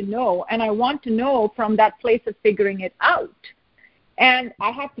want to know, and I want to know from that place of figuring it out, and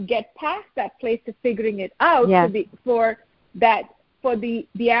I have to get past that place of figuring it out for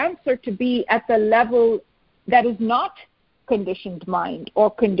the answer to be at the level that is not conditioned mind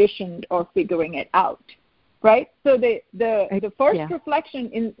or conditioned or figuring it out, right? So the first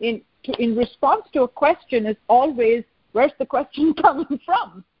reflection in response to a question is always, where's the question coming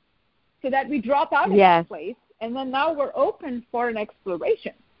from? So that we drop out of that place, and then now we're open for an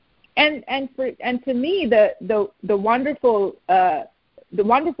exploration. And to me, the wonderful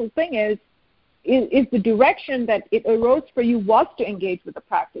thing is the direction that it arose for you was to engage with the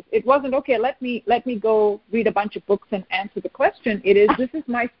practice. It wasn't, okay, let me go read a bunch of books and answer the question. It is, this is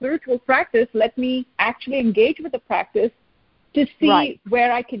my spiritual practice. Let me actually engage with the practice to see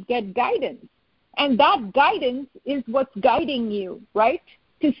where I could get guidance. And that guidance is what's guiding you, right?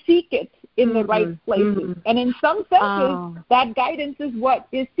 To seek it in the right places. And in some senses, that guidance is what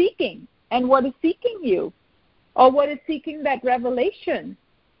is seeking, and what is seeking you, or what is seeking that revelation.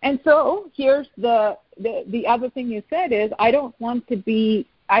 And so here's the other thing you said is, I don't want to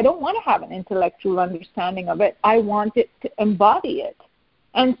have an intellectual understanding of it. I want it to embody it.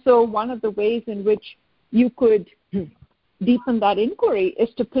 And so one of the ways in which you could deepen that inquiry is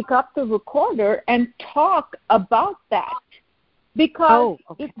to pick up the recorder and talk about that. Because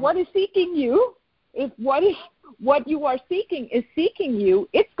if what is seeking you, if what you are seeking is seeking you,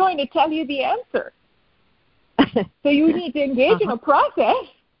 it's going to tell you the answer. So you need to engage in a process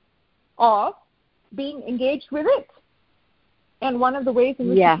of being engaged with it. And one of the ways in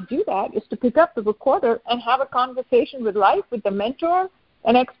which you can do that is to pick up the recorder and have a conversation with life, with the mentor,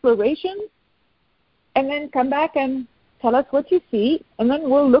 an exploration, and then come back and tell us what you see, and then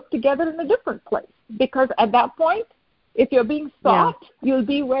we'll look together in a different place. Because at that point, if you're being sought, you'll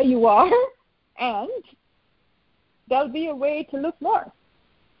be where you are, and there'll be a way to look more.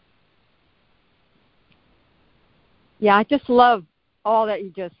 Yeah, I just love all that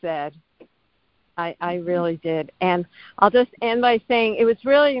you just said. I really did. And I'll just end by saying it was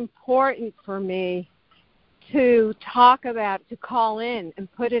really important for me to talk about, to call in and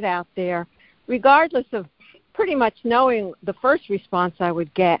put it out there, regardless of pretty much knowing the first response I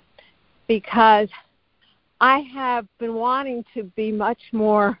would get, because I have been wanting to be much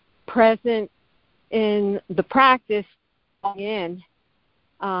more present in the practice.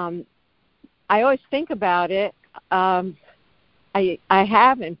 I always think about it. I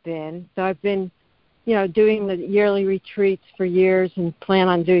haven't been, so I've been, doing the yearly retreats for years and plan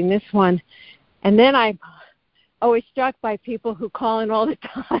on doing this one. And then I'm always struck by people who call in all the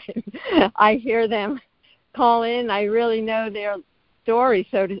time. I hear them call in. I really know their story,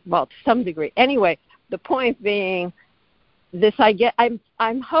 to some degree. Anyway, the point being, I'm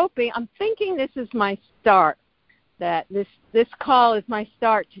thinking this is my start, that this call is my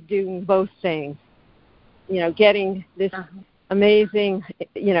start to doing both things. Getting this amazing,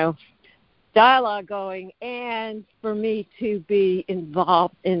 dialogue going, and for me to be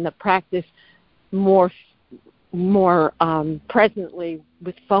involved in the practice more presently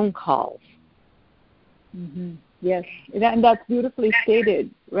with phone calls. Yes, and that's beautifully stated.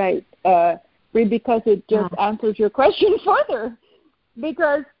 right? Because it just answers your question further.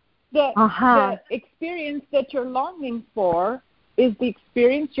 Because the experience that you're longing for is the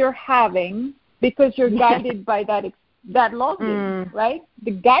experience you're having because you're guided by that longing, right?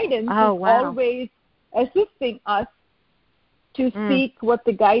 The guidance is always assisting us to seek what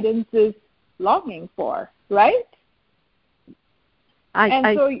the guidance is longing for, right?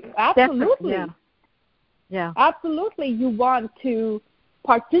 Absolutely. Absolutely, you want to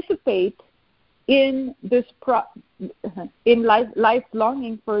participate in this in life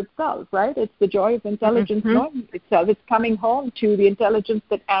longing for itself, right? It's the joy of intelligence knowing itself. It's coming home to the intelligence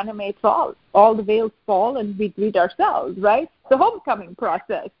that animates all. All the veils fall and we greet ourselves, right? The homecoming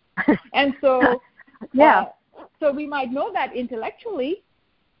process. And so, so we might know that intellectually,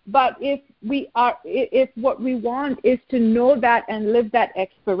 but if what we want is to know that and live that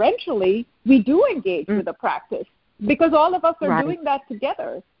experientially, we do engage with a practice because all of us are doing that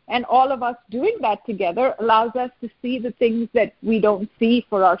together. And all of us doing that together allows us to see the things that we don't see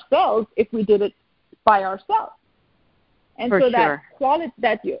for ourselves if we did it by ourselves. And that quality,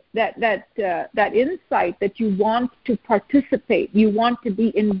 that insight that you want to participate, you want to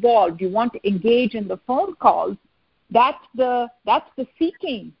be involved, you want to engage in the phone calls, that's the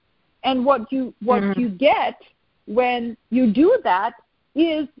seeking. And what you get when you do that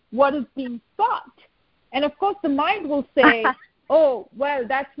is what is being sought. And of course the mind will say, oh, well,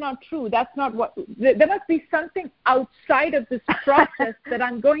 that's not true. That's not what – there must be something outside of this process that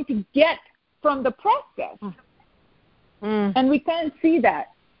I'm going to get from the process. And we can't see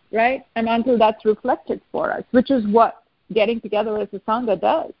that, right? And until that's reflected for us, which is what getting together as a Sangha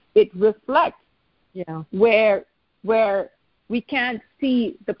does. It reflects where we can't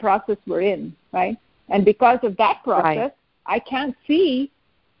see the process we're in, right? And because of that process, I can't see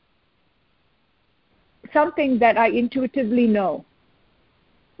something that I intuitively know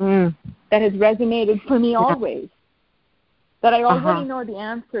that has resonated for me always, that I already know the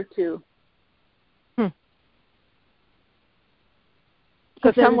answer to.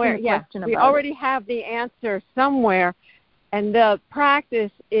 So somewhere, we already have the answer somewhere, and the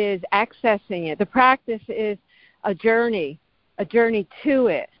practice is accessing it. The practice is a journey to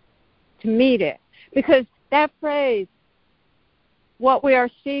it, to meet it. Because that phrase, what we are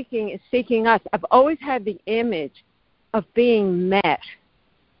seeking is seeking us. I've always had the image of being met,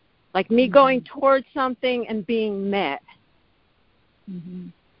 like me going towards something and being met.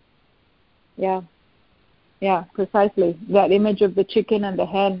 Yeah, precisely. That image of the chicken and the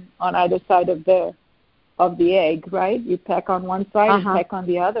hen on either side of the egg, right? You peck on one side and peck on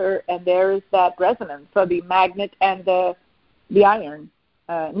the other, and there is that resonance. So the magnet and the iron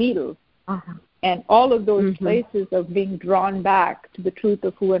needle. And all of those places of being drawn back to the truth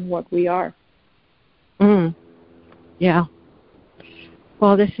of who and what we are. Yeah.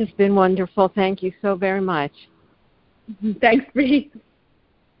 Well, this has been wonderful. Thank you so very much. Thanks, Bree.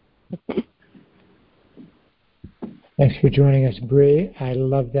 Thanks for joining us, Bree. I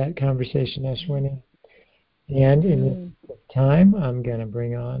love that conversation, Ashwini. And in this time, I'm going to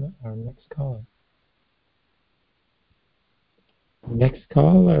bring on our next caller. Next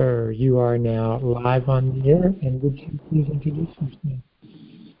caller, you are now live on the air, and would you please introduce yourself?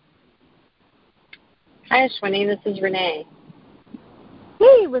 Hi, Ashwini. This is Renee.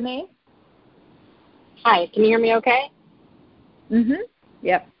 Hey, Renee. Hi. Can you hear me okay?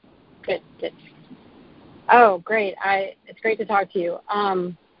 Yep. Good. Oh, great. It's great to talk to you.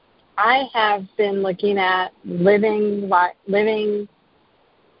 I have been looking at living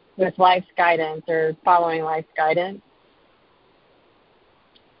with life's guidance or following life's guidance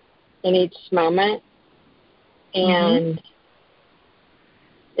in each moment. And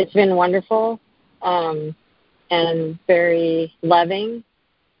it's been wonderful and very loving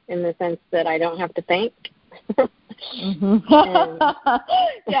in the sense that I don't have to think.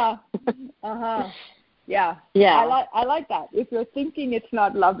 Yeah. I like that. If you're thinking, it's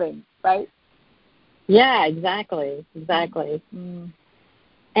not loving, right? Yeah, exactly.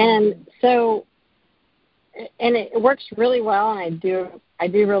 And so, and it works really well, and I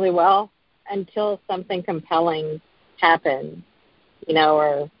do really well until something compelling happens,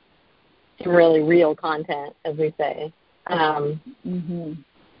 or some really real content, as we say.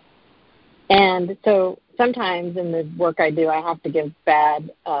 And so sometimes in the work I do, I have to give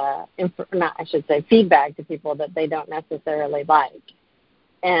bad, feedback to people that they don't necessarily like.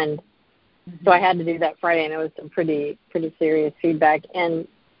 And so I had to do that Friday, and it was some pretty serious feedback. And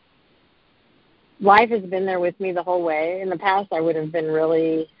life has been there with me the whole way. In the past, I would have been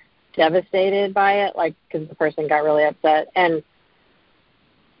really devastated by it, because the person got really upset. And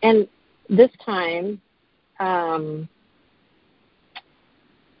this time,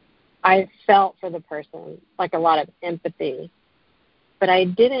 I felt for the person, like a lot of empathy, but I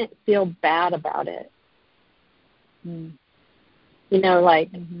didn't feel bad about it. Mm. You know, like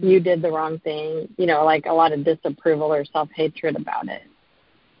you did the wrong thing, you know, like a lot of disapproval or self-hatred about it,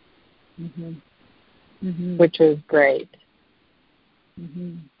 which was great.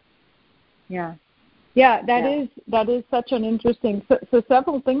 Yeah. Yeah, that is such an interesting, so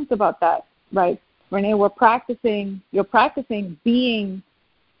several things about that, right? Renee, you're practicing being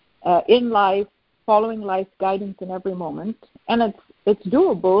in life, following life's guidance in every moment, and it's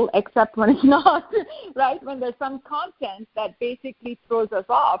doable, except when it's not, right? When there's some content that basically throws us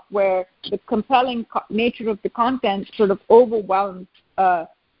off, where the compelling nature of the content sort of overwhelms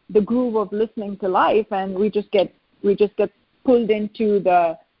the groove of listening to life, and we just get pulled into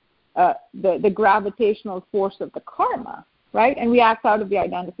the gravitational force of the karma, right? And we act out of the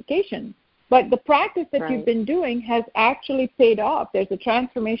identification. But the practice that you've been doing has actually paid off. There's a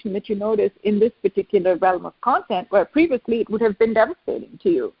transformation that you notice in this particular realm of content, where previously it would have been devastating to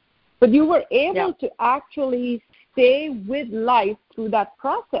you. But you were able to actually stay with life through that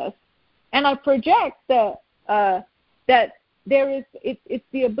process. And I project that there is it's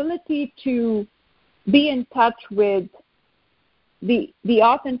the ability to be in touch with the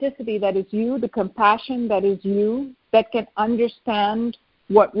authenticity that is you, the compassion that is you, that can understand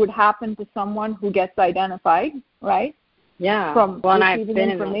what would happen to someone who gets identified, right? Yeah. From well, receiving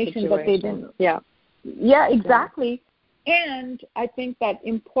information that they didn't. Yeah, exactly. And I think that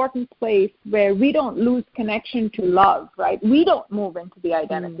important place where we don't lose connection to love, right? We don't move into the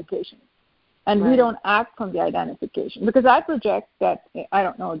identification. And we don't act from the identification. Because I project that, I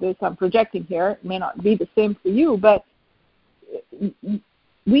don't know, I'm projecting here, it may not be the same for you, but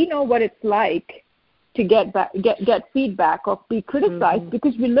we know what it's like to get feedback or be criticized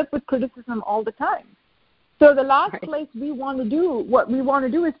because we live with criticism all the time. So the last place what we want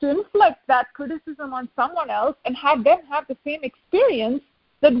to do is to inflict that criticism on someone else and have them have the same experience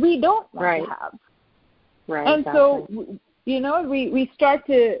that we don't want to have. Right. And so, you know, we start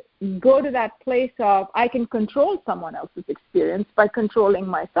to go to that place of I can control someone else's experience by controlling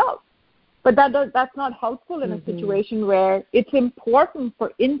myself. But that's not helpful in a situation where it's important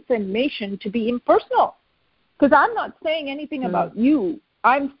for information to be impersonal. Because I'm not saying anything about you.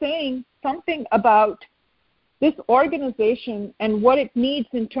 I'm saying something about this organization and what it needs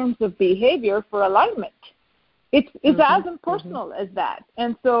in terms of behavior for alignment. It's as impersonal as that.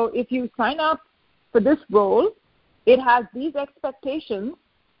 And so if you sign up for this role, it has these expectations,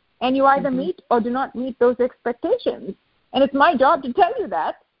 and you either meet or do not meet those expectations. And it's my job to tell you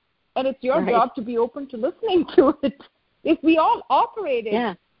that. And it's your job to be open to listening to it. If we all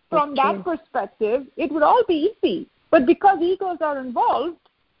operated from that perspective, it would all be easy. But because egos are involved,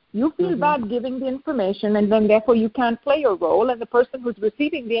 you feel bad giving the information, and then therefore you can't play your role. And the person who's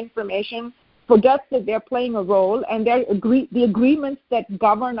receiving the information forgets that they're playing a role, and the agreements that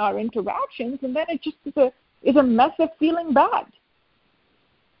govern our interactions, and then it just is a mess of feeling bad.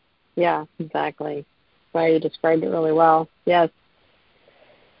 Yeah, exactly. Wow, you described it really well. Yes.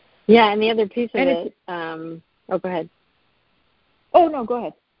 Yeah, and the other piece of it, go ahead. Oh, no, go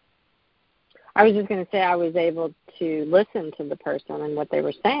ahead. I was just going to say I was able to listen to the person and what they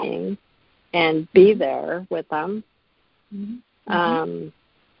were saying and be there with them, no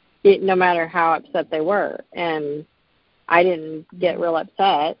matter how upset they were. And I didn't get real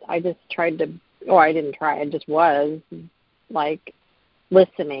upset. I just tried to, I didn't try, I just was, like,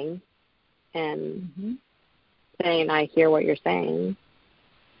 listening and saying, I hear what you're saying.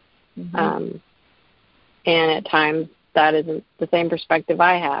 And at times that isn't the same perspective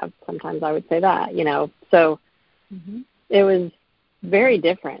I have. Sometimes I would say that, you know. So it was very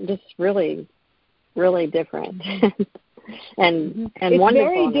different, just really, really different. and it's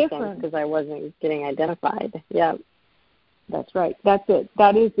wonderful very different because I wasn't getting identified. Yeah. That's right. That's it.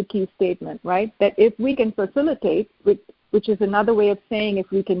 That is the key statement, right? That if we can facilitate, which is another way of saying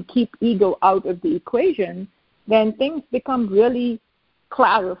if we can keep ego out of the equation, then things become really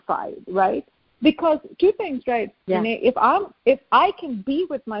clarified, right? Because two things, right? Renee, if I can be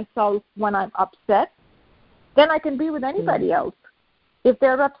with myself when I'm upset, then I can be with anybody else if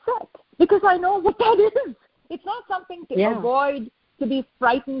they're upset, because I know what that is. It's not something to avoid, to be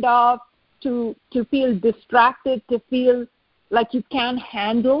frightened of, to feel distracted, to feel like you can't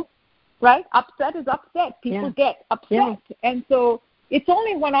handle, right? Upset is upset. People get upset. And so it's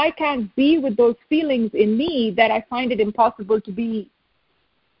only when I can't be with those feelings in me that I find it impossible to be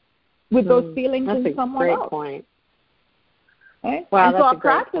with those feelings in someone else. That's a great point. Right? Wow, and that's so our a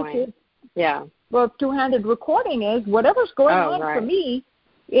great practice point. is, well, two-handed recording is whatever's going on for me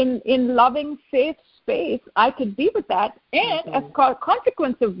in loving, safe space, I could be with that, and as a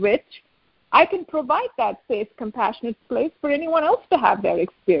consequence of which, I can provide that safe, compassionate place for anyone else to have their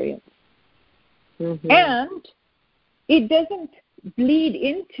experience. And it doesn't bleed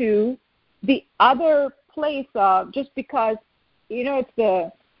into the other place of just because, you know,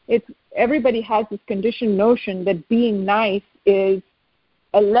 it's everybody has this conditioned notion that being nice is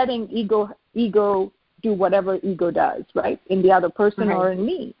letting ego do whatever ego does, right, in the other person or in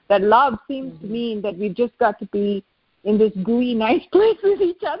me. That love seems to mean that we've just got to be in this gooey, nice place with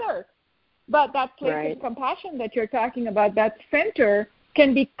each other. But that place of compassion that you're talking about, that center,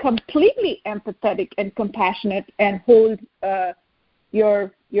 can be completely empathetic and compassionate and hold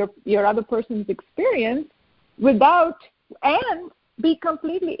your other person's experience without, and be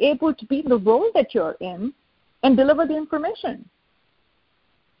completely able to be in the role that you're in and deliver the information.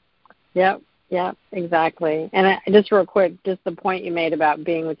 Yep, exactly. And just real quick, just the point you made about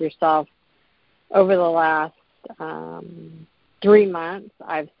being with yourself, over the last 3 months,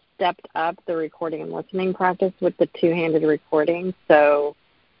 I've stepped up the recording and listening practice with the two-handed recording. So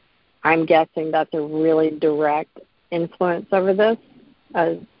I'm guessing that's a really direct influence over this,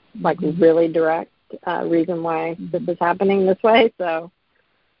 really direct reason why this is happening this way. So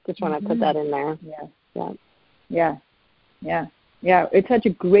just want to put that in there. Yeah. It's such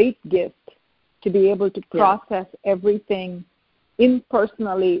a great gift to be able to process everything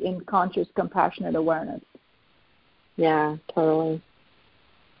impersonally in conscious, compassionate awareness. Yeah, totally.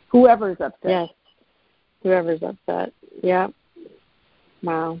 Whoever's upset. Yes, whoever's upset. Yeah.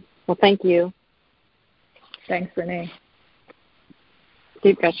 Wow. Well, thank you. Thanks, Renee.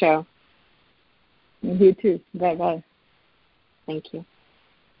 Deepika show. You too. Bye-bye. Thank you.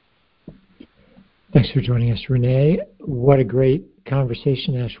 Thanks for joining us, Renee. What a great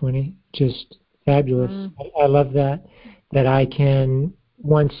conversation, Ashwini. Just fabulous. I love that I can,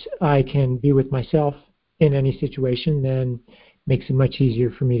 once I can be with myself in any situation, then makes it much easier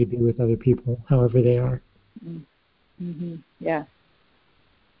for me to be with other people, however they are. Yeah,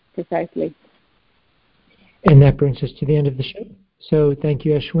 precisely. And that brings us to the end of the show. So thank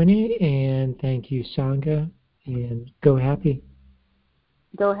you, Ashwini, and thank you, Sangha, and go happy.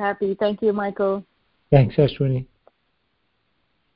 Go happy. Thank you, Michael. Thanks, Ashwini.